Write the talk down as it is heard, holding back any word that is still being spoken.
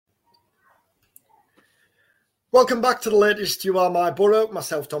Welcome back to the latest You Are My Boro.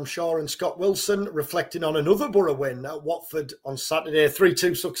 Myself, Tom Shaw, and Scott Wilson, reflecting on another Boro win at Watford on Saturday.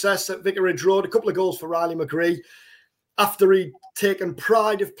 3-2 success at Vicarage Road. A couple of goals for Riley McGree after he'd taken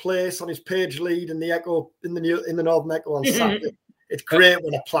pride of place on his page lead in the Echo in the Northern Echo on Saturday. It's great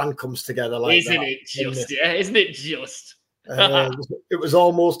when a plan comes together like Isn't that. Isn't it just? It was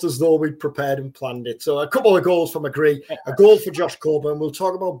almost as though we'd prepared and planned it. So a couple of goals for McGree, a goal for Josh Coburn. We'll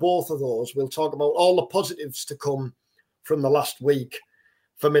talk about both of those. We'll talk about all the positives to come from the last week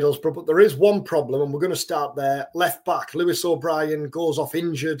for Middlesbrough. But there is one problem, and we're going to start there. Left back, Lewis O'Brien goes off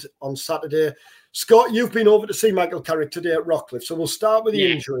injured on Saturday. Scott, you've been over to see Michael Carrick today at Rockcliffe. So we'll start with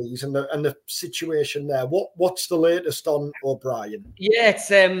the injuries and the situation there. What's the latest on O'Brien? Yeah,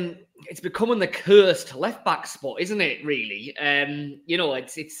 it's becoming the cursed left back spot, isn't it? Really,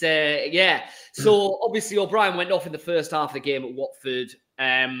 So obviously O'Brien went off in the first half of the game at Watford.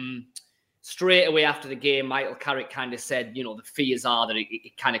 Straight away after the game, Michael Carrick kind of said, the fears are that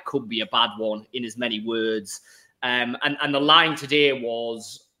it kind of could be a bad one, in as many words. And the line today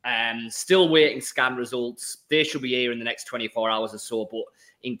was still waiting scan results. They should be here in the next 24 hours or so. But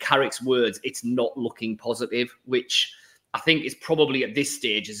in Carrick's words, it's not looking positive, which I think is probably at this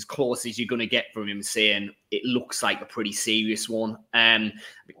stage as close as you're going to get from him saying it looks like a pretty serious one.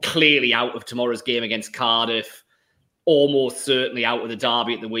 Clearly out of tomorrow's game against Cardiff, almost certainly out of the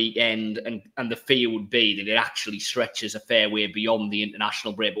derby at the weekend, and the fear would be that it actually stretches a fair way beyond the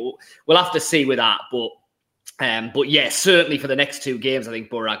international break. But we'll have to see with that. But yeah, certainly for the next two games, I think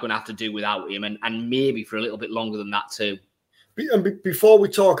Boro are going to have to do without him, and maybe for a little bit longer than that too. And before we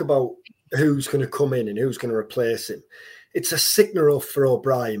talk about who's going to come in and who's going to replace him, it's a sickener for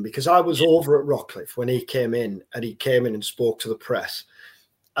O'Brien, because I was over at Rockcliffe when he came in and spoke to the press.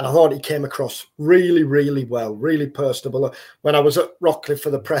 And I thought he came across really, really well, really personable. When I was at Rockcliffe for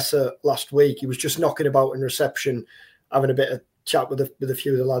the presser last week, he was just knocking about in reception, having a bit of chat with a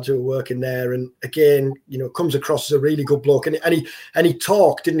few of the lads who were working there. And again, comes across as a really good bloke. And he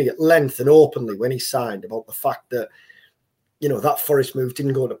talked, didn't he, at length and openly when he signed about the fact that, that Forest move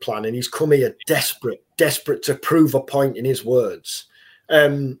didn't go to plan, and he's come here desperate to prove a point, in his words.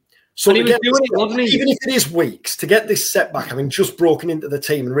 So he was doing it, wasn't he? Even if it is weeks, to get this setback, having just broken into the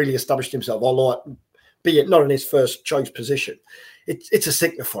team and really established himself, although be it not in his first choice position, it's a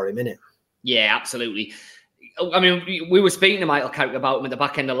sickener for him, isn't it? Yeah, absolutely. I mean, we were speaking to Michael Carrick about him at the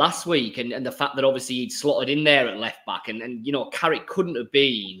back end of last week, and the fact that obviously he'd slotted in there at left back, and Carrick couldn't have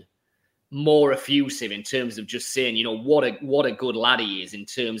been more effusive in terms of just saying, what a good lad he is, in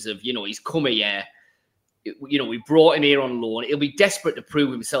terms of, he's come here, we brought him here on loan. He'll be desperate to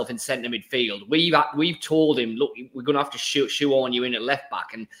prove himself in centre midfield. We've told him, look, we're going to have to shoehorn you in at left back,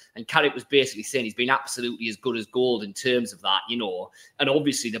 and Carrick was basically saying he's been absolutely as good as gold in terms of that, and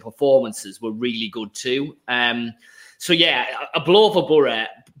obviously the performances were really good too. So yeah, a blow for Boro,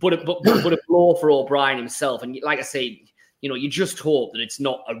 but a blow for O'Brien himself. And like I say, you just hope that it's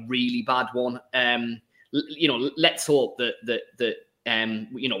not a really bad one. Let's hope that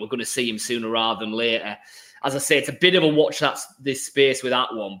we're going to see him sooner rather than later. As I say, it's a bit of a watch this space with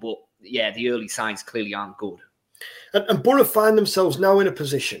that one, but yeah, the early signs clearly aren't good. And Boro find themselves now in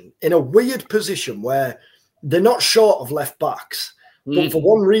a weird position where they're not short of left backs, but for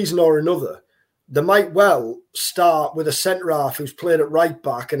one reason or another, they might well start with a centre-half who's played at right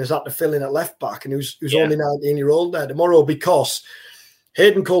back and has had to fill in at left back, and who's only 19-year-old there tomorrow, because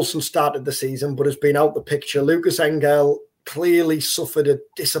Hayden Coulson started the season but has been out the picture. Lucas Engel clearly suffered a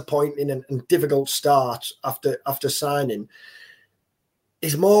disappointing and difficult start after signing.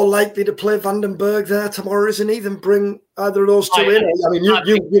 He's more likely to play Vandenberg there tomorrow, isn't he, than bring either of those two in? I mean,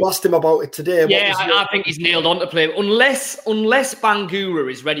 you asked him about it today. Yeah, I think he's nailed on to play. Unless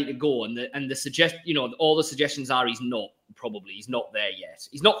Bangura is ready to go, and all the suggestions are he's not there yet.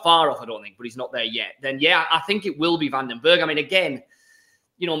 He's not far off, I don't think, but he's not there yet. Then yeah, I think it will be Vandenberg. I mean, again,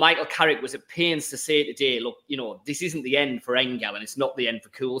 Michael Carrick was at pains to say today, look, this isn't the end for Engel, and it's not the end for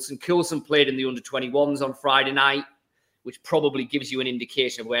Coulson. Coulson played in the under-21s on Friday night, which probably gives you an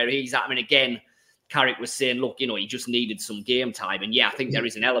indication of where he's at. I mean, again, Carrick was saying, look, he just needed some game time. And yeah, I think there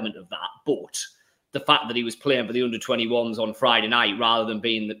is an element of that. But the fact that he was playing for the under-21s on Friday night rather than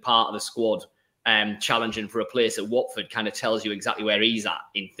being the part of the squad challenging for a place at Watford kind of tells you exactly where he's at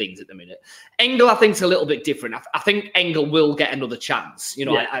in things at the minute. Engel, I think, is a little bit different. I think Engel will get another chance.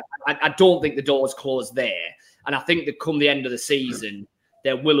 I don't think the door's closed there. And I think that come the end of the season,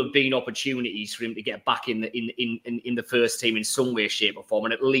 there will have been opportunities for him to get back in the first team in some way, shape or form,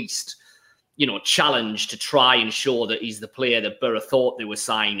 and at least, challenge to try and show that he's the player that Boro thought they were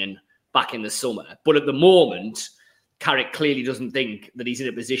signing back in the summer. But at the moment, Carrick clearly doesn't think that he's in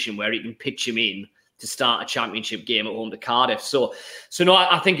a position where he can pitch him in to start a championship game at home to Cardiff. So no,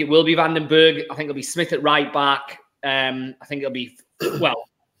 I think it will be Vandenberg. I think it'll be Smith at right back. I think it'll be, well,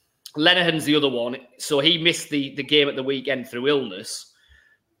 Lenihan's the other one. So he missed the game at the weekend through illness.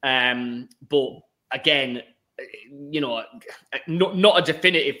 But again, not a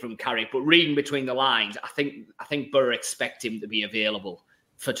definitive from Carrick, but reading between the lines, I think Boro expect him to be available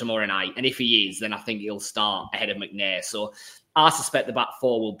for tomorrow night. And if he is, then I think he'll start ahead of McNair. So I suspect the back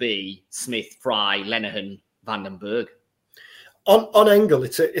four will be Smith, Fry, Lenihan, Vandenberg. On Engel,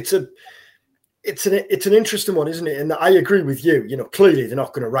 it's an interesting one, isn't it? And I agree with you. Clearly they're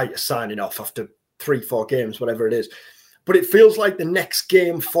not going to write a signing off after 3-4 games, whatever it is. But it feels like the next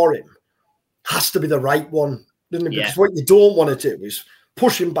game for him has to be the right one, doesn't it? Because what you don't want to do is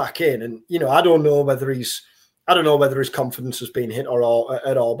push him back in. And I don't know whether his confidence has been hit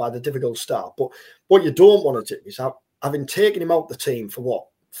at all by the difficult start. But what you don't want to do is having taken him out the team for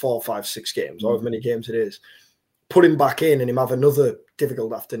 4, 5, 6 games, or however many games it is, put him back in and him have another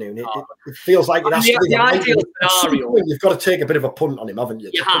difficult afternoon. It feels like it has to be the ideal scenario. You've got to take a bit of a punt on him, haven't you?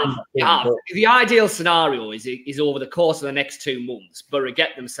 You have. The ideal scenario is over the course of the next 2 months, Boro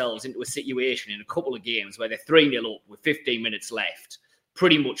get themselves into a situation in a couple of games where they're 3-0 up with 15 minutes left,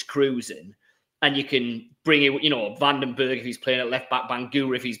 pretty much cruising, and you can bring in, Vandenberg if he's playing at left back,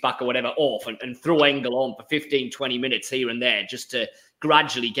 Bangura if he's back or whatever off, and throw Engel on for 15, 20 minutes here and there just to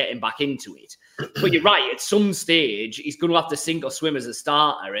gradually get him back into it. But you're right, at some stage, he's going to have to sink or swim as a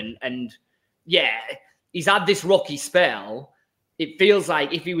starter. And he's had this rocky spell. It feels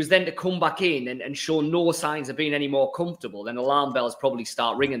like if he was then to come back in and show no signs of being any more comfortable, then alarm bells probably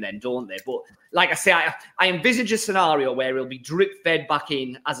start ringing then, don't they? But like I say, I envisage a scenario where he'll be drip-fed back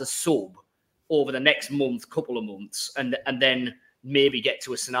in as a sub over the next couple of months, and then maybe get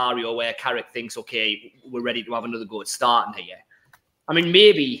to a scenario where Carrick thinks, okay, we're ready to have another go at starting here. I mean,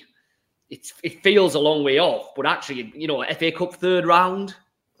 maybe it feels a long way off, but actually, FA Cup 3rd round,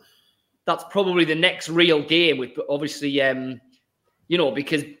 that's probably the next real game with obviously,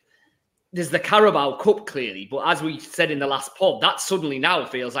 because there's the Carabao Cup clearly, but as we said in the last pod, that suddenly now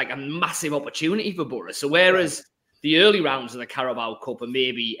feels like a massive opportunity for Boro. So whereas the early rounds of the Carabao Cup and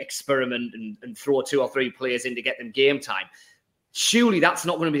maybe experiment and throw 2 or 3 players in to get them game time, surely that's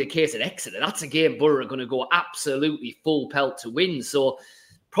not going to be the case at Exeter. That's a game Boro are going to go absolutely full pelt to win. So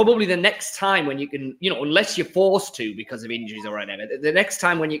probably the next time when you can, unless you're forced to because of injuries or whatever, the next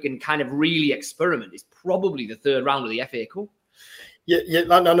time when you can kind of really experiment is probably the 3rd round of the FA Cup. Yeah.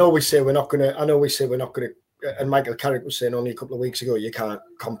 I know we say we're not going to. And Michael Carrick was saying only a couple of weeks ago, you can't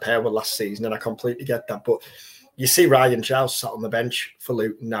compare with last season, and I completely get that. But you see Ryan Giles sat on the bench for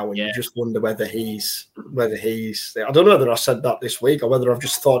Luton now, and you just wonder whether he's. I don't know whether I said that this week or whether I've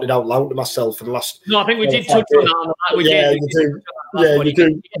just thought it out loud to myself for the last. No, I think we did touch on that. You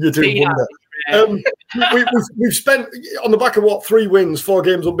do wonder. We've spent on the back of 3 wins, 4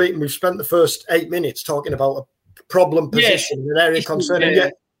 games unbeaten. We've spent the first 8 minutes talking about a problem position, an area of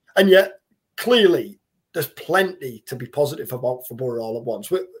concern, and yet clearly there's plenty to be positive about for Boro all at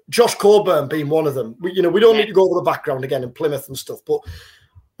once. Josh Coburn being one of them. We don't need to go over the background again in Plymouth and stuff, but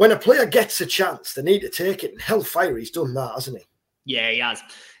when a player gets a chance, they need to take it. And Hellfire, he's done that, hasn't he? Yeah, he has.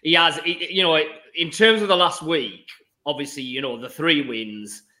 He has. In terms of the last week, obviously, the 3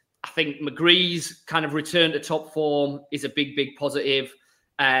 wins. I think McGree's kind of return to top form is a big, big positive.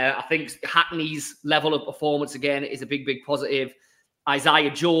 I think Hackney's level of performance again is a big, big positive.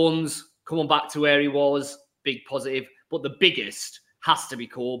 Isaiah Jones coming back to where he was, big positive. But the biggest has to be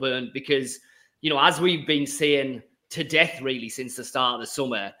Coburn because, as we've been saying to death really since the start of the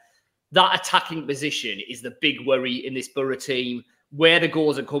summer, that attacking position is the big worry in this Boro team. Where the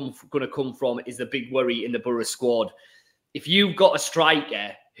goals are going to come from is the big worry in the Boro squad. If you've got a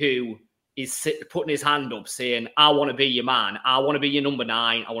striker who is putting his hand up saying, I want to be your man, I want to be your number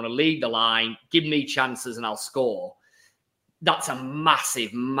 9, I want to lead the line, give me chances and I'll score, that's a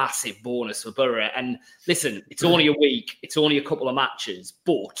massive, massive bonus for Boro. And listen, it's only a week, it's only a couple of matches,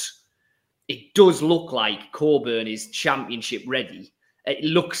 but it does look like Coburn is championship ready. It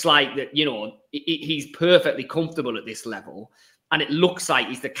looks like that, he's perfectly comfortable at this level. And it looks like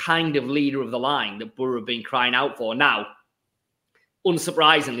he's the kind of leader of the line that Boro have been crying out for. Now,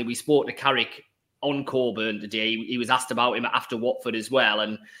 unsurprisingly, we spoke to Carrick on Coburn today. He was asked about him after Watford as well.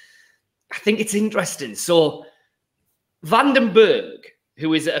 And I think it's interesting. So Vandenberg,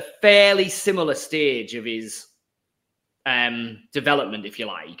 who is at a fairly similar stage of his development, if you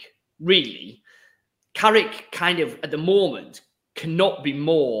like, really, Carrick kind of, at the moment, cannot be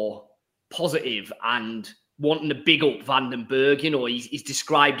more positive and wanting to big up Vandenberg. He's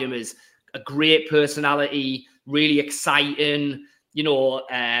described him as a great personality, really exciting,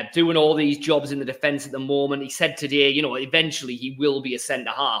 doing all these jobs in the defence at the moment. He said today, eventually he will be a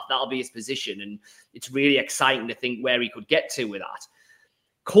centre-half. That'll be his position. And it's really exciting to think where he could get to with that.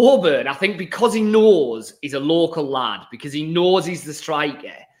 Coburn, I think because he knows he's a local lad, because he knows he's the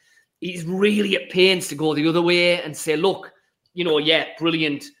striker, he's really at pains to go the other way and say, look,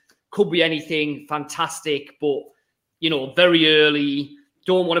 brilliant, could be anything, fantastic, but, very early,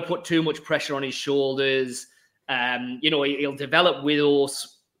 don't want to put too much pressure on his shoulders. He'll develop with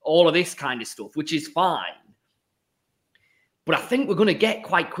us, all of this kind of stuff, which is fine. But I think we're going to get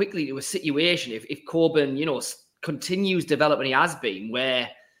quite quickly to a situation if Coburn, continues developing he has been, where,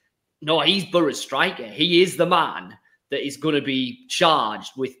 no, he's Boro's striker. He is the man that is going to be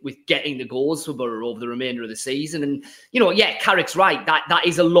charged with getting the goals for Boro over the remainder of the season. And, Carrick's right. That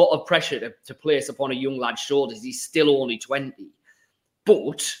is a lot of pressure to place upon a young lad's shoulders. He's still only 20.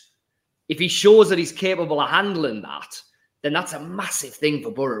 But if he shows that he's capable of handling that, then that's a massive thing for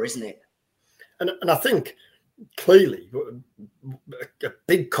Boro, isn't it? And I think clearly a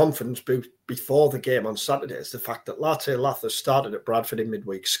big confidence boost before the game on Saturday is the fact that Latte Lather started at Bradford in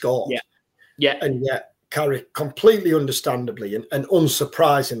midweek, scored. Yeah. And yet Carrick, completely understandably and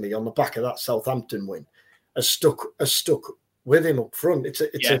unsurprisingly on the back of that Southampton win, has stuck with him up front. It's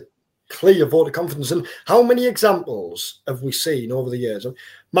a clear vote of confidence. And how many examples have we seen over the years?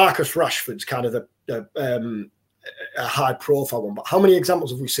 Marcus Rashford's kind of a high profile one, but how many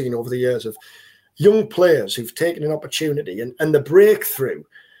examples have we seen over the years of young players who've taken an opportunity and the breakthrough?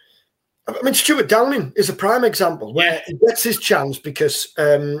 I mean, Stuart Downing is a prime example where he gets his chance because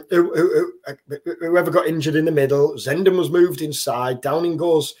whoever got injured in the middle, Zenden was moved inside, Downing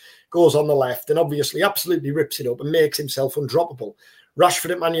goes on the left and obviously absolutely rips it up and makes himself undroppable.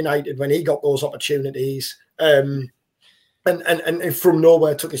 Rashford at Man United, when he got those opportunities, and from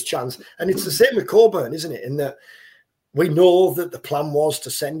nowhere took his chance. And it's the same with Coburn, isn't it? In that we know that the plan was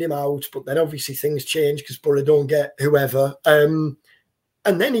to send him out, but then obviously things change because Boro don't get whoever.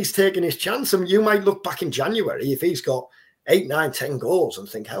 And then he's taking his chance. And you might look back in January if he's got 8, 9, 10 goals and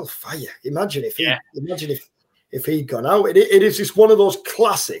think, hellfire. Imagine if he'd gone out. It is just one of those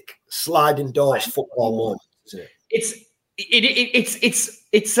classic sliding doors football moments, isn't it?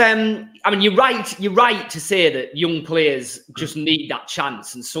 I mean, you're right to say that young players just need that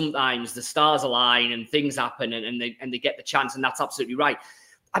chance, and sometimes the stars align and things happen and they get the chance, and that's absolutely right.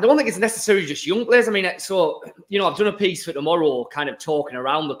 I don't think it's necessarily just young players. I mean, so, I've done a piece for tomorrow kind of talking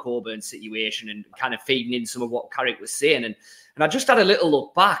around the Coburn situation and kind of feeding in some of what Carrick was saying. And I just had a little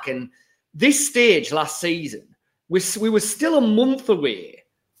look back, and this stage last season, we were still a month away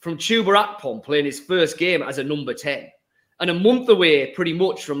from Chuba Akpom playing his first game as a number 10. And a month away, pretty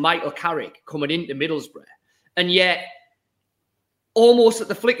much, from Michael Carrick coming into Middlesbrough. And yet, almost at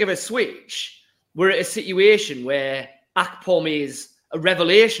the flick of a switch, we're at a situation where Akpom is a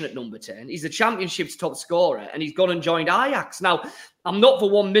revelation at number 10. He's the Championship's top scorer, and he's gone and joined Ajax. Now, I'm not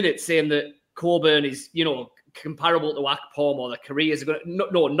for 1 minute saying that Coburn is, comparable to Akpom or the careers are going to...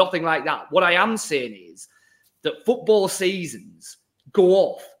 No, nothing like that. What I am saying is that football seasons go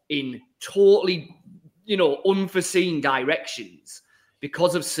off in totally... unforeseen directions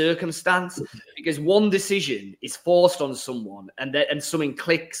because of circumstance, because one decision is forced on someone and something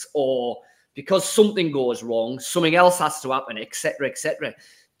clicks, or because something goes wrong, something else has to happen, etc., etc.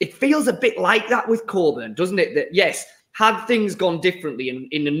 It feels a bit like that with Coburn, doesn't it? That, yes, had things gone differently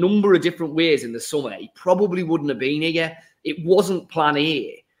in a number of different ways in the summer, he probably wouldn't have been here. It wasn't plan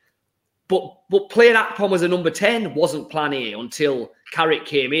A. But playing Akpom as a number 10 wasn't plan A until Carrick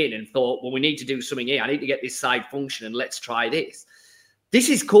came in and thought, well, we need to do something here. I need to get this side functioning. Let's try this. This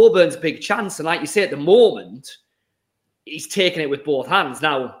is Coburn's big chance. And like you say, at the moment, he's taking it with both hands.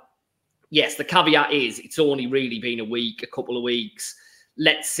 Now, yes, the caveat is it's only really been a couple of weeks.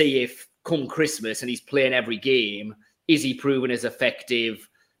 Let's see if come Christmas and he's playing every game, is he proven as effective?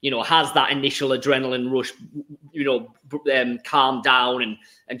 Has that initial adrenaline rush, calmed down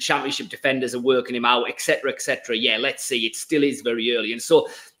and Championship defenders are working him out, etc., etc. Yeah, let's see. It still is very early. And so,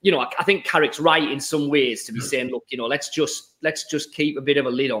 I think Carrick's right in some ways to be saying, look, let's just keep a bit of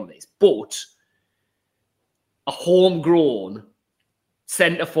a lid on this. But a homegrown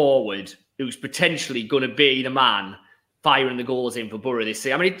centre forward who's potentially going to be the man firing the goals in for Boro this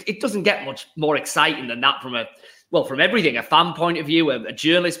season. I mean, it doesn't get much more exciting than that from everything, a fan point of view, a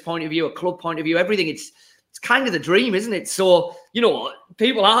journalist point of view, a club point of view, everything. It's kind of the dream, isn't it? So,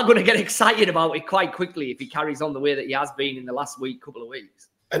 people are going to get excited about it quite quickly if he carries on the way that he has been in the last couple of weeks.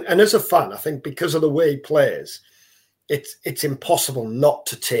 And as a fan, I think because of the way he plays, it's impossible not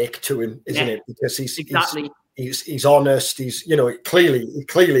to take to him, isn't it? Because he's honest. He's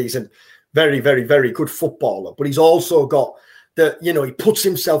clearly he's a very, very, very good footballer, but he's also got that, you know, he puts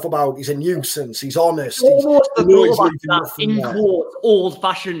himself about, he's a nuisance, he's honest. Almost the he's throwback that in quotes,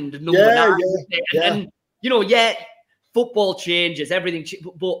 old-fashioned number 9. And, you know, football changes, everything,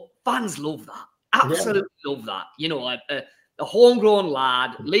 but fans love that. Absolutely love that. You know, a homegrown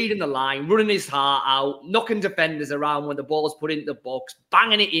lad leading the line, running his heart out, knocking defenders around when the ball's put into the box,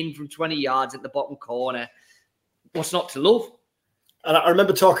 banging it in from 20 yards at the bottom corner. What's not to love? And I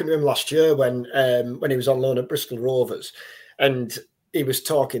remember talking to him last year when he was on loan at Bristol Rovers, and he was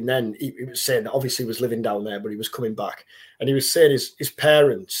talking then. He was saying that obviously he was living down there, but he was coming back, and he was saying his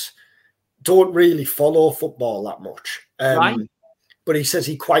parents don't really follow football that much. Right. But he says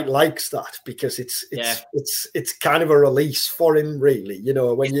he quite likes that because it's kind of a release for him, really. You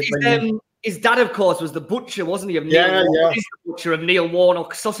know, his dad, of course, was the butcher, wasn't he? Of Neil Warnock. He's the butcher of Neil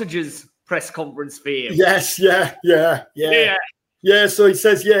Warnock sausages press conference fame. Yes, yeah. So he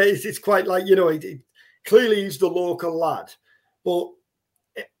says, it's quite like, you know, clearly he's the local lad, but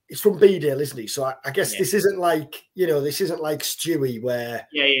it's from Beedale, isn't he? So I guess this isn't like, you know, this isn't like Stewie where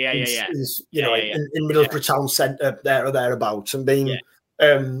he's you know, in Middlesbrough Town Centre there or thereabouts and being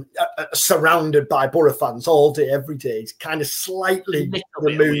surrounded by Boro fans all day, every day. He's kind of slightly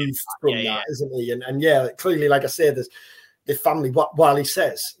removed from that, isn't he? And clearly, like I say, there's the family, while he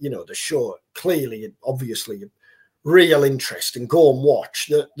says, you know, the show, clearly, obviously, real interest and go and watch,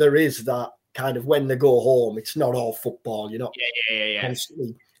 that there is that kind of when they go home, it's not all football, you're not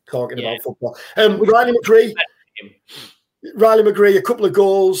constantly talking about football. Riley McGree, a couple of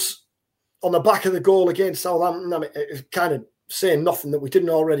goals on the back of the goal against Southampton. I mean, it's kind of saying nothing that we didn't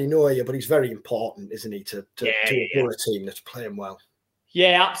already know here, but he's very important, isn't he, to a Boro team that's playing well.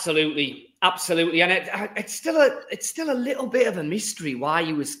 Yeah, absolutely. And it's still a little bit of a mystery why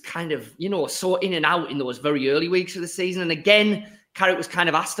he was kind of, you know, so in and out in those very early weeks of the season. And again, Carrick was kind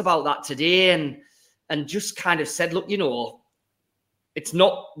of asked about that today and just kind of said, look, you know, it's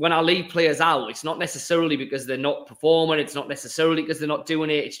not when I leave players out, it's not necessarily because they're not performing. It's not necessarily because they're not doing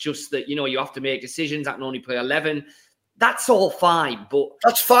it. It's just that, you know, you have to make decisions. I can only play 11. That's all fine. But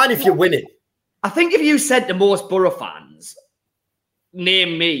that's fine if you're winning. I think if you said to most Boro fans,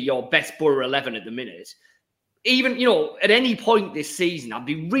 name me your best Boro 11 at the minute, even, you know, at any point this season, I'd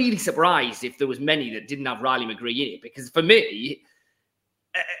be really surprised if there was many that didn't have Riley McGree in it. Because for me,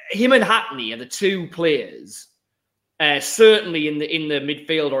 him and Hackney are the two players, certainly in the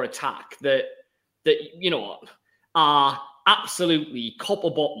midfield or attack, that you know are absolutely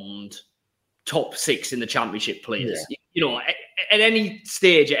copper-bottomed top 6 in the Championship players. Yeah. You know, at any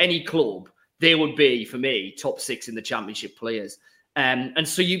stage, at any club, they would be, for me, top 6 in the Championship players. And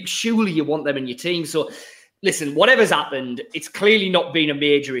so surely you want them in your team. So listen, whatever's happened, it's clearly not been a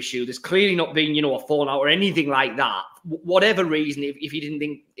major issue. There's clearly not been, you know, a fallout or anything like that. Whatever reason, if he didn't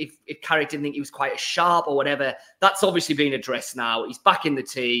think, if Carrick didn't think he was quite as sharp or whatever, that's obviously been addressed now. He's back in the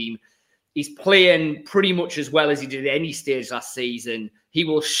team. He's playing pretty much as well as he did at any stage last season. He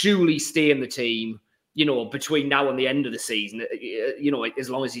will surely stay in the team, you know, between now and the end of the season, you know, as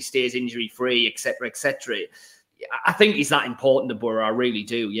long as he stays injury-free, etc., etc. I think he's that important to Boro. I really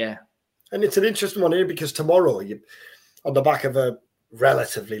do, yeah. And it's an interesting one here because tomorrow, on the back of a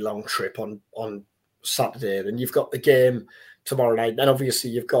relatively long trip on Saturday, and you've got the game tomorrow night, and obviously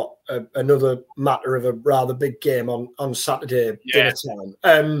you've got another matter of a rather big game on Saturday dinner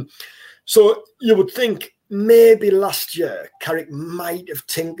time. So you would think maybe last year Carrick might have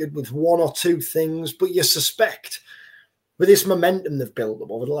tinkered with one or two things, but you suspect with this momentum they've built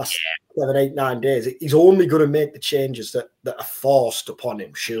up over the last 7, 8, 9 days, he's only going to make the changes that are forced upon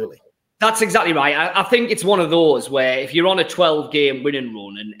him, surely. That's exactly right. I think it's one of those where if you're on a 12-game winning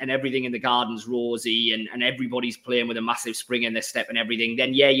run and everything in the garden's rosy and everybody's playing with a massive spring in their step and everything,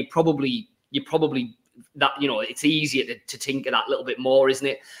 then you probably that, you know, it's easier to tinker that little bit more, isn't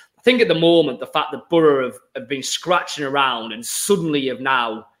it? I think at the moment, the fact that Boro have been scratching around and suddenly have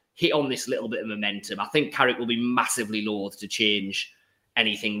now hit on this little bit of momentum, I think Carrick will be massively loath to change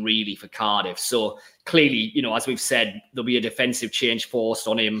anything really for Cardiff. So clearly, you know, as we've said, there'll be a defensive change forced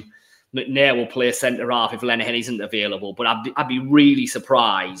on him. McNair will play centre half if Lenihan isn't available, but I'd be really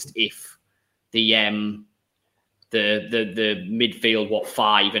surprised if the midfield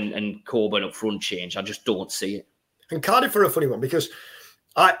 5 and Coburn up front change. I just don't see it. And Cardiff are a funny one because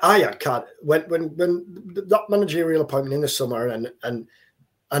I had Cardiff when that managerial appointment in the summer, and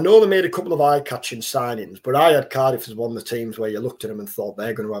I know they made a couple of eye-catching signings, but I had Cardiff as one of the teams where you looked at them and thought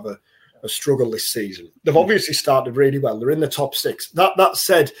they're going to have a struggle this season. They've obviously started really well. They're in the top 6. That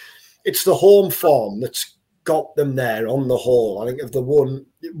said, it's the home form that's got them there on the whole. I think if they won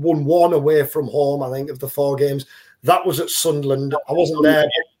one away from home, I think of the 4 games, that was at Sunderland. I wasn't there,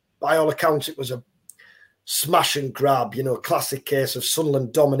 but by all accounts, it was a smash and grab, classic case of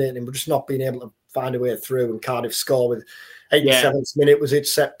Sunderland dominating, but just not being able to find a way through, and Cardiff score with 87th minute was it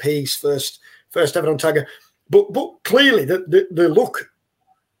set piece, first ever on Tiger. But clearly the look,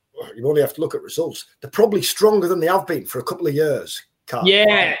 you only have to look at results. They're probably stronger than they have been for a couple of years. Cardiff.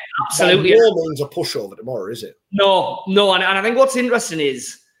 Yeah, absolutely. By no means a pushover tomorrow, is it? No, and I think what's interesting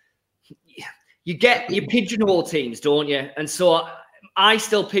is you pigeonhole teams, don't you? And so I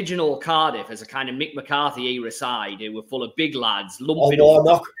still pigeonhole Cardiff as a kind of Mick McCarthy era side who were full of big lads, lumping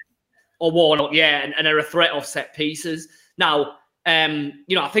up. Or Warnock, yeah, and are a threat of set pieces. Now,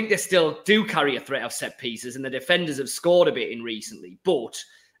 I think they still do carry a threat of set pieces, and the defenders have scored a bit in recently. But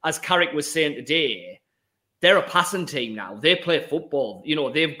as Carrick was saying today, they're a passing team now. They play football.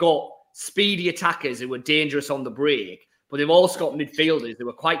 They've got speedy attackers who are dangerous on the break, but they've also got midfielders who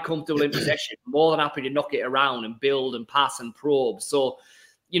are quite comfortable in possession, more than happy to knock it around and build and pass and probe. So,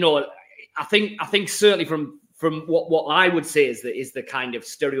 I think certainly from what I would say is the kind of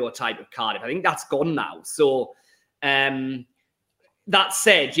stereotype of Cardiff, I think that's gone now. So that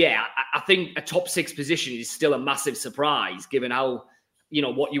said, yeah, I think a top 6 position is still a massive surprise, given how,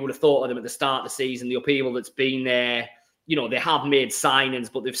 what you would have thought of them at the start of the season, the upheaval that's been there. They have made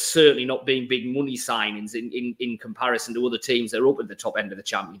signings, but they've certainly not been big money signings in comparison to other teams that are up at the top end of the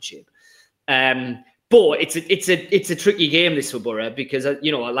Championship. But it's a tricky game, this for Boro, because,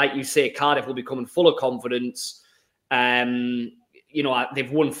 like you say, Cardiff will be coming full of confidence. They've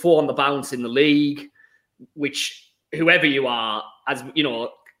won 4 on the bounce in the league, which whoever you are, as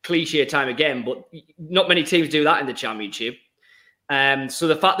cliche time again, but not many teams do that in the Championship. So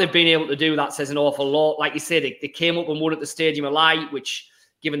the fact they've been able to do that says an awful lot. Like you say, they came up and won at the Stadium of Light, which,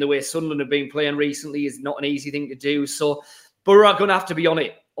 given the way Sunderland have been playing recently, is not an easy thing to do. So Boro are going to have to be on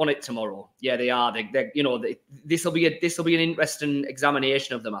it tomorrow. Yeah, they are. This will be an interesting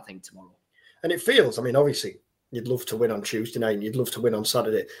examination of them, I think, tomorrow. And it feels, obviously, you'd love to win on Tuesday night and you'd love to win on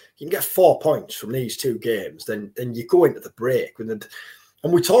Saturday. You can get 4 points from these 2 games, then you go into the break.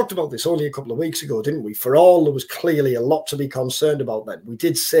 And we talked about this only a couple of weeks ago, didn't we? For all, there was clearly a lot to be concerned about then. We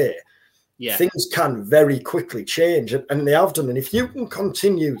did say things can very quickly change, and they have done. And if you can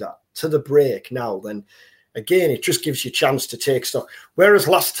continue that to the break now, then again, it just gives you a chance to take stock. Whereas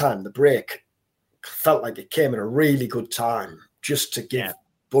last time, the break felt like it came at a really good time just to give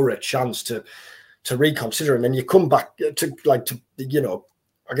Boro a chance to reconsider. And then you come back to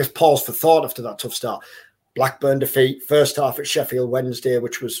I guess pause for thought after that tough start. Blackburn defeat, first half at Sheffield Wednesday,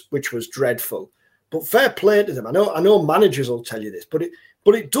 which was dreadful. But fair play to them. I know managers will tell you this, but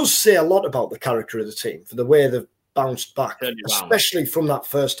it does say a lot about the character of the team for the way they've bounced back, especially from that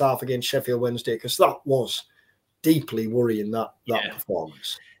first half against Sheffield Wednesday, because that was deeply worrying, that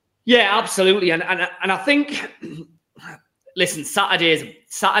performance. Yeah, absolutely. And I think, listen, Saturday's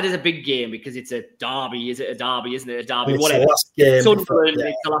a big game because it's a derby. Is it a derby? Isn't it a derby? It's whatever. The last game. Sunderland,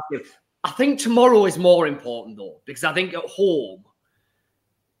 it's the last game. I think tomorrow is more important, though, because I think at home,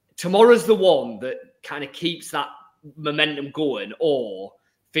 tomorrow's the one that kind of keeps that momentum going, or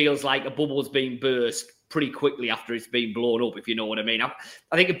feels like a bubble's been burst pretty quickly after it's been blown up, if you know what I mean. I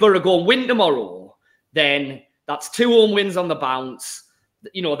think if Boro go and win tomorrow, then that's 2 home wins on the bounce.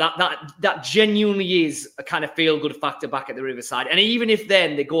 That genuinely is a kind of feel-good factor back at the Riverside. And even if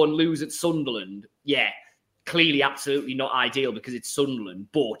then they go and lose at Sunderland, clearly absolutely not ideal because it's Sunderland,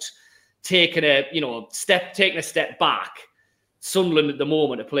 but taking a step back, Sunderland at the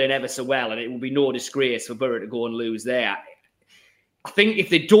moment are playing ever so well, and it will be no disgrace for Boro to go and lose there. I think if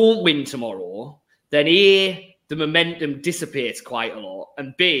they don't win tomorrow, then A, the momentum dissipates quite a lot,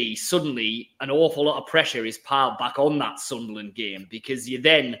 and B, suddenly an awful lot of pressure is piled back on that Sunderland game, because you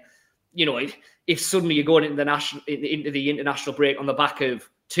then, if suddenly you're going into the international break on the back of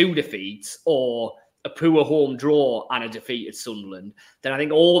 2 defeats or a poor home draw and a defeat at Sunderland, then I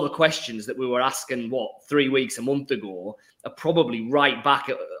think all the questions that we were asking, 3 weeks, a month ago, are probably right back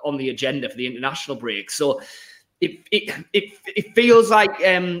on the agenda for the international break. So it feels like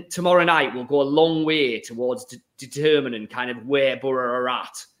tomorrow night will go a long way towards determining kind of where Boro are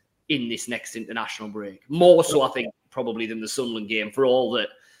at in this next international break. More so, I think, probably than the Sunderland game, for all that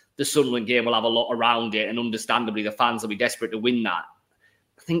the Sunderland game will have a lot around it, and understandably the fans will be desperate to win that.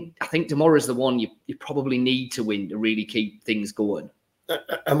 I think tomorrow is the one you probably need to win to really keep things going.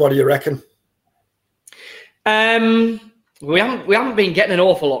 And what do you reckon? We haven't been getting an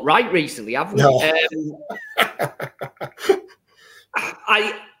awful lot right recently, have we? No.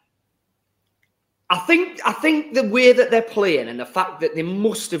 I think the way that they're playing and the fact that they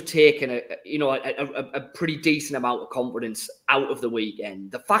must have taken a pretty decent amount of confidence out of the weekend,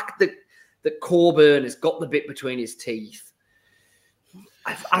 the fact that Coburn has got the bit between his teeth,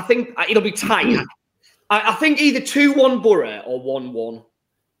 I think it'll be tight. I think either 2-1 Boro or 1-1.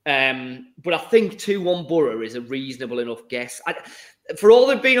 But I think 2-1 Boro is a reasonable enough guess. For all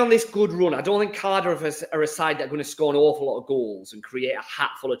they've been on this good run, I don't think Cardiff are a side that are going to score an awful lot of goals and create a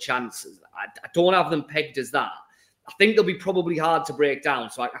hatful of chances. I don't have them pegged as that. I think they'll be probably hard to break down.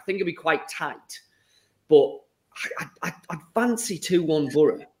 So I think it'll be quite tight. But I'd fancy 2-1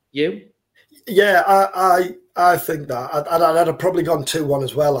 Boro. You? Yeah, I think that. I'd have probably gone 2-1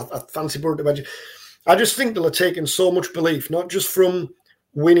 as well. I fancy Boro to mention. I just think they'll have taken so much belief, not just from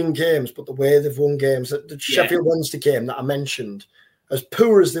winning games, but the way they've won games. The Sheffield Wednesday game that I mentioned, as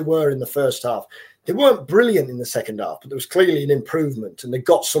poor as they were in the first half, they weren't brilliant in the second half, but there was clearly an improvement and they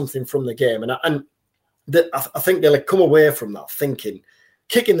got something from the game. And I think they'll come away from that thinking,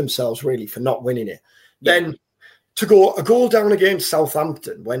 kicking themselves really for not winning it. Yeah. Then to go a goal down against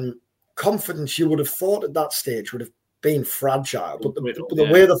Southampton when confidence you would have thought at that stage would have been fragile, but the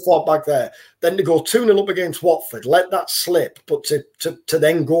way they fought back there, then to go 2-0 up against Watford, let that slip, but to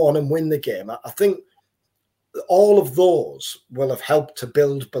then go on and win the game, I think all of those will have helped to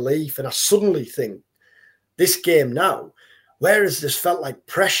build belief. And I suddenly think this game now, whereas this felt like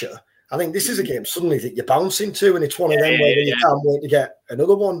pressure, I think this is a game suddenly that you're bouncing to, and it's one of them where you can't wait to get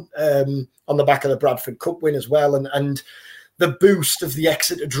another one on the back of the Bradford Cup win as well, and the boost of the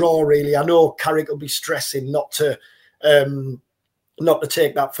Exeter draw. Really, I know Carrick will be stressing not to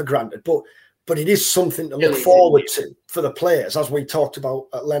take that for granted, but it is something to look forward to for the players, as we talked about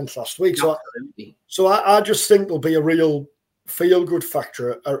at length last week. So I just think there'll be a real feel-good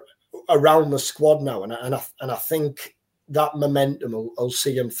factor around the squad now, and I think that momentum will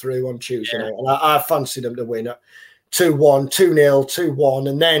see them through on Tuesday night. And I fancy them to win at 2-1, 2-0, 2-1,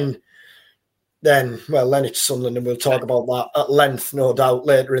 and then it's Sunderland, and we'll talk about that at length, no doubt,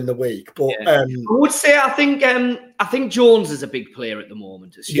 later in the week. But I would say I think Jones is a big player at the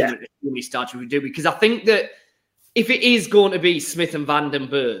moment, assuming he starts with do, because I think that if it is going to be Smith and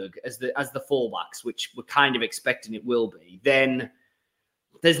Vandenberg as the fullbacks, which we're kind of expecting it will be, then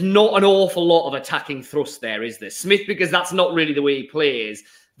there's not an awful lot of attacking thrust there, is there? Smith, because that's not really the way he plays.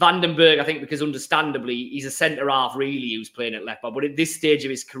 Vandenberg, I think, because understandably he's a centre half really who's playing at left back, but at this stage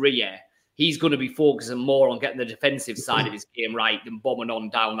of his career, he's going to be focusing more on getting the defensive side of his game right than bombing on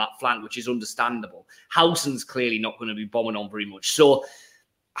down that flank, which is understandable. Howson's clearly not going to be bombing on very much. So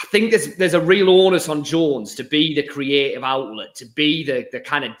I think there's a real onus on Jones to be the creative outlet, to be the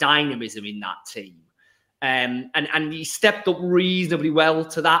kind of dynamism in that team. And he stepped up reasonably well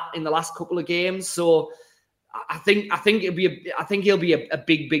to that in the last couple of games. So I think he'll be a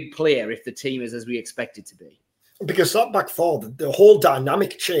big player if the team is as we expect it to be. Because that back four, the whole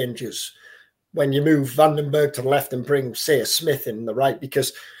dynamic changes when you move Vandenberg to the left and bring, say, a Smith in the right.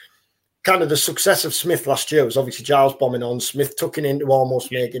 Because kind of the success of Smith last year was obviously Giles bombing on, Smith tucking into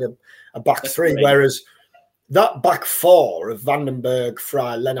almost making a back three. Whereas that back four of Vandenberg,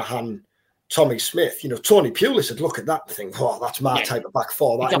 Fry, Lenihan, Tommy Smith, Tony Pulis would look at that and think, oh, that's my type of back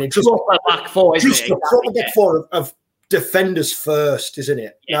four. That. It's a proper back four, isn't it? Just a proper back four of defenders first, isn't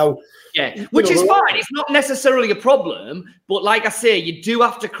it? Yeah. Now, which is fine. It's not necessarily a problem, but like I say, you do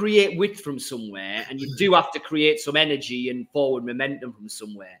have to create width from somewhere, and you do have to create some energy and forward momentum from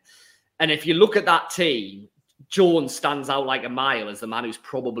somewhere. And if you look at that team, Jones stands out like a mile as the man who's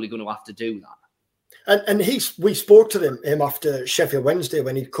probably going to have to do that. And we spoke to him after Sheffield Wednesday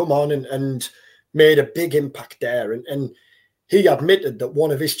when he'd come on and made a big impact there. And he admitted that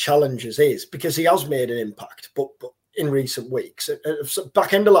one of his challenges is, because he has made an impact, but in recent weeks,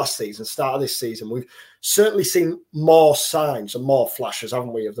 back end of last season, start of this season, we've certainly seen more signs and more flashes,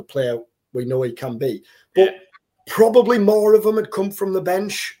 haven't we, of the player we know he can be. But probably more of them had come from the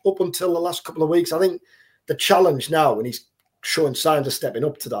bench up until the last couple of weeks. I think the challenge now, and he's showing signs of stepping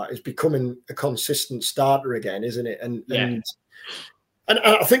up to that, is becoming a consistent starter again, isn't it? And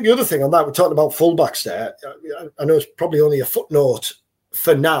I think the other thing on that, we're talking about fullbacks there. I know it's probably only a footnote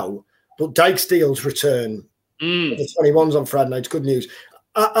for now, but Dyke Steele's return, the 21s on Friday night, it's good news.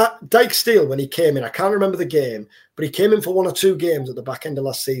 Dyke Steele, when he came in, I can't remember the game, but he came in for 1 or 2 games at the back end of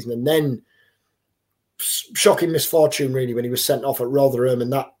last season, and then shocking misfortune really when he was sent off at Rotherham,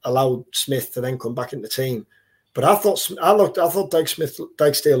 and that allowed Smith to then come back into the team. But I thought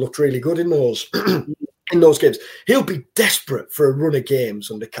Dyke Steele looked really good in those in those games. He'll be desperate for a run of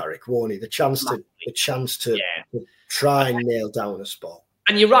games under Carrick, won't he? The chance to try and nail down a spot.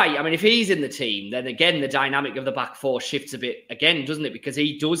 And you're right. I mean, if he's in the team, then again the dynamic of the back four shifts a bit again, doesn't it? Because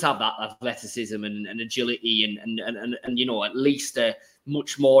he does have that athleticism and agility and at least a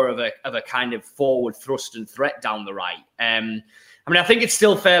much more of a kind of forward thrust and threat down the right. I mean, I think it's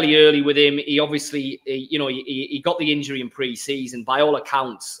still fairly early with him. He obviously, he got the injury in pre-season. By all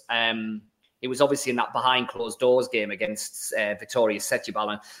accounts, It was obviously in that behind closed doors game against Victoria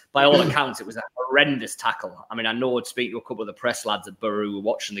Setubal, and by all accounts, it was a horrendous tackle. I mean, I know I'd speak to a couple of the press lads at Boro who were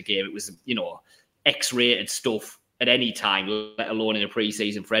watching the game. It was, X-rated stuff at any time, let alone in a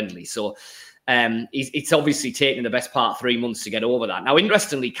pre-season friendly. So it's obviously taken the best part of 3 months to get over that. Now,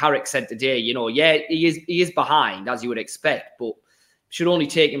 interestingly, Carrick said today, he is behind, as you would expect, but should only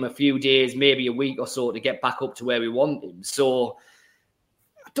take him a few days, maybe a week or so to get back up to where we want him. So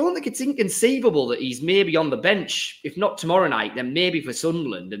I don't think it's inconceivable that he's maybe on the bench, if not tomorrow night, then maybe for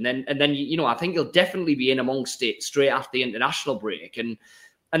Sunderland. And then I think he'll definitely be in amongst it straight after the international break. And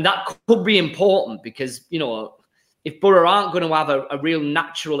that could be important because, if Boro aren't going to have a real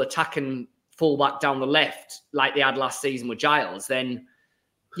natural attacking fullback down the left like they had last season with Giles, then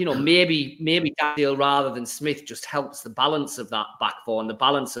maybe Daniel rather than Smith just helps the balance of that back four and the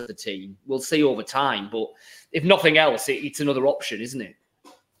balance of the team. We'll see over time, but if nothing else, it's another option, isn't it?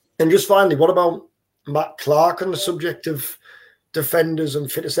 And just finally, what about Matt Clark on the subject of defenders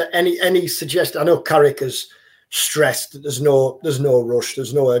and fitness? Any suggestion? I know Carrick has stressed that there's no rush,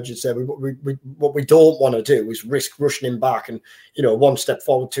 there's no urgency. What we don't want to do is risk rushing him back and one step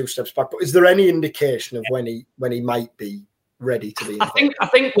forward, two steps back. But is there any indication of when he might be ready to be involved? I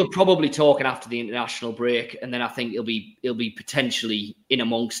think we're probably talking after the international break, and then I think he'll be potentially in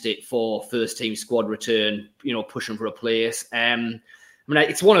amongst it for first team squad return, pushing for a place.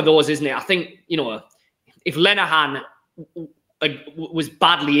 It's one of those, isn't it? I think, if Lenihan was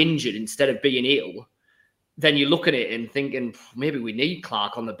badly injured instead of being ill, then you look at it and thinking maybe we need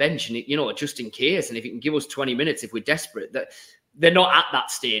Clark on the bench, and just in case, and if he can give us 20 minutes if we're desperate. That they're not at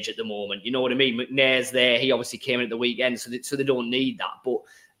that stage at the moment. You know what I mean? McNair's there. He obviously came in at the weekend, so they don't need that. But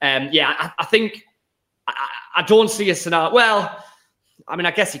I think I don't see a scenario. Well, I mean,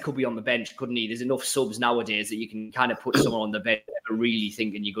 I guess he could be on the bench, couldn't he? There's enough subs nowadays that you can kind of put someone on the bench never really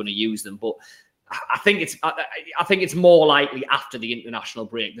thinking you're going to use them. But I think it's more likely after the international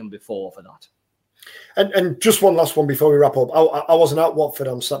break than before for that. And just one last one before we wrap up. I wasn't at Watford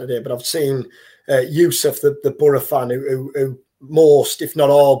on Saturday, but I've seen Yusuf, the Boro fan, who most, if not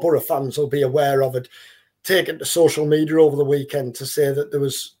all, Boro fans will be aware of it, taken to social media over the weekend to say that there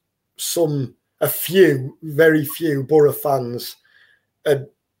was very few Boro fans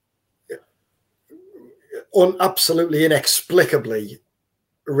absolutely inexplicably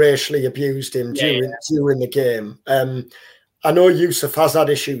racially abused him during the game. I know Yusuf has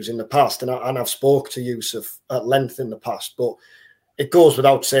had issues in the past, and I've spoke to Yusuf at length in the past, but it goes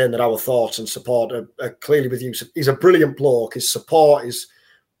without saying that our thoughts and support are clearly with Yusuf. He's a brilliant bloke. His support is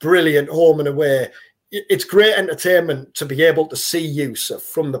brilliant home and away. It's great entertainment to be able to see Yusuf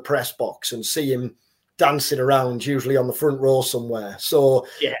from the press box and see him dancing around, usually on the front row somewhere. So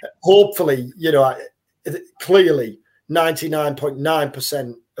hopefully, clearly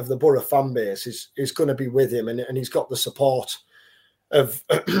 99.9% of the Boro fan base is going to be with him, and he's got the support of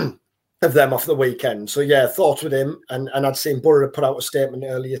them off the weekend. So thoughts with him, and I'd seen Boro put out a statement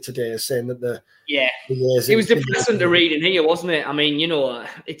earlier today saying that it was depressing to read in here, wasn't it? I mean,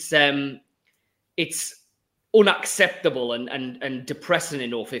 it's unacceptable and depressing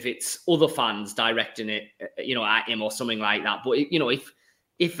enough if it's other fans directing it, at him or something like that. But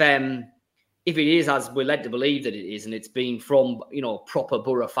if it is as we're led to believe that it is, and it's been from proper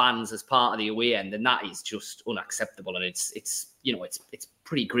Boro fans as part of the away end, then that is just unacceptable, and it's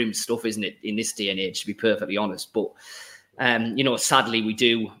pretty grim stuff, isn't it, in this day and age, to be perfectly honest. But sadly we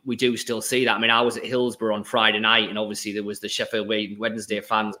do still see that. I mean, I was at Hillsborough on Friday night, and obviously there was the Sheffield Wednesday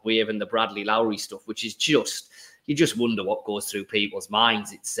fans waving the Bradley Lowry stuff, which is you just wonder what goes through people's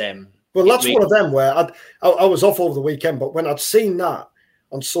minds. It's well, that's one of them where I was off over the weekend, but when I'd seen that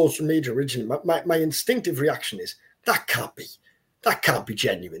on social media originally, my instinctive reaction is that can't be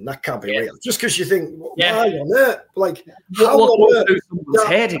genuine. That can't be real. Just because you think, why on earth? Like, how on earth? Someone's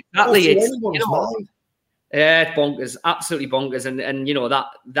head, exactly. It's it's bonkers, absolutely bonkers. And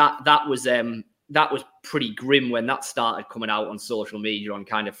that was pretty grim when that started coming out on social media on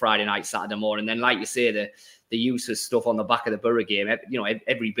kind of Friday night, Saturday morning. And then, like you say, the use of stuff on the back of the Boro game,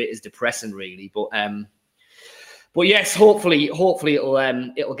 every bit is depressing, really. But yes, hopefully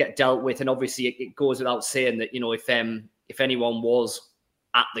it'll get dealt with, and obviously it goes without saying that if anyone was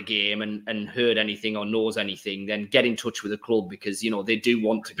at the game and heard anything or knows anything, then get in touch with the club, because they do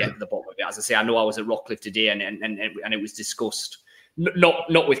want to get to the bottom of it. As I say, I know I was at Rockcliffe today and it was discussed,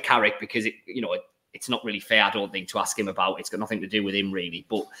 not with Carrick, because it's not really fair, I don't think, to ask him about it. It's got nothing to do with him really,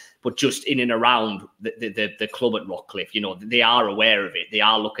 but just in and around the club at Rockcliffe, they are aware of it, they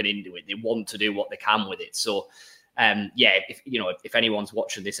are looking into it, they want to do what they can with it. So If anyone's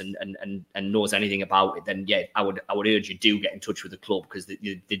watching this and knows anything about it, then I would urge you do get in touch with the club, because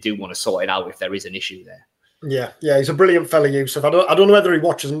they do want to sort it out if there is an issue there. Yeah, he's a brilliant fella, Yusuf. I don't know whether he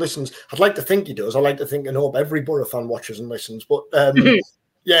watches and listens. I'd like to think he does. I like to think and hope every Boro fan watches and listens. But I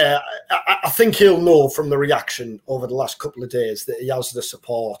think he'll know from the reaction over the last couple of days that he has the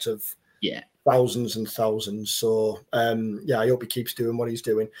support of thousands and thousands. So I hope he keeps doing what he's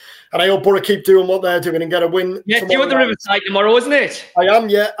doing, and I hope Boro keep doing what they're doing and get a win. Yeah, you're at the Riverside tomorrow, isn't it? I am.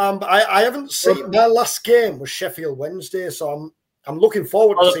 Yeah, I haven't seen their last game was Sheffield Wednesday, so I'm looking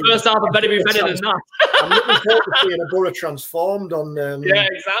forward to seeing the first half better be better than that. I'm looking forward to seeing a Boro transformed on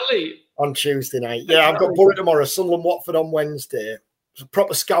exactly on Tuesday night. Yeah, I've got Boro tomorrow, Sunderland, Watford on Wednesday. It's a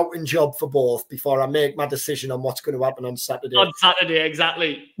proper scouting job for both before I make my decision on what's going to happen on Saturday. On Saturday,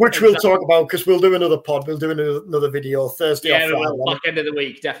 exactly. Which we'll talk about, because we'll do another pod. We'll do another video Thursday or Friday. Back end of the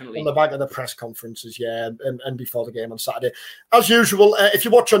week, definitely. On the back of the press conferences, and before the game on Saturday. As usual, if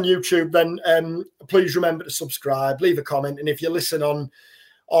you watch on YouTube, then please remember to subscribe, leave a comment, and if you listen on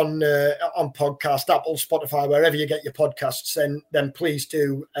podcast, Apple, Spotify, wherever you get your podcasts, then please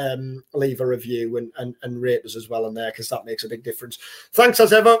do leave a review and rate us as well in there, because that makes a big difference. Thanks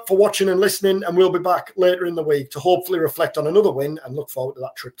as ever for watching and listening, and we'll be back later in the week to hopefully reflect on another win and look forward to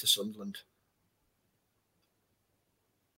that trip to Sunderland.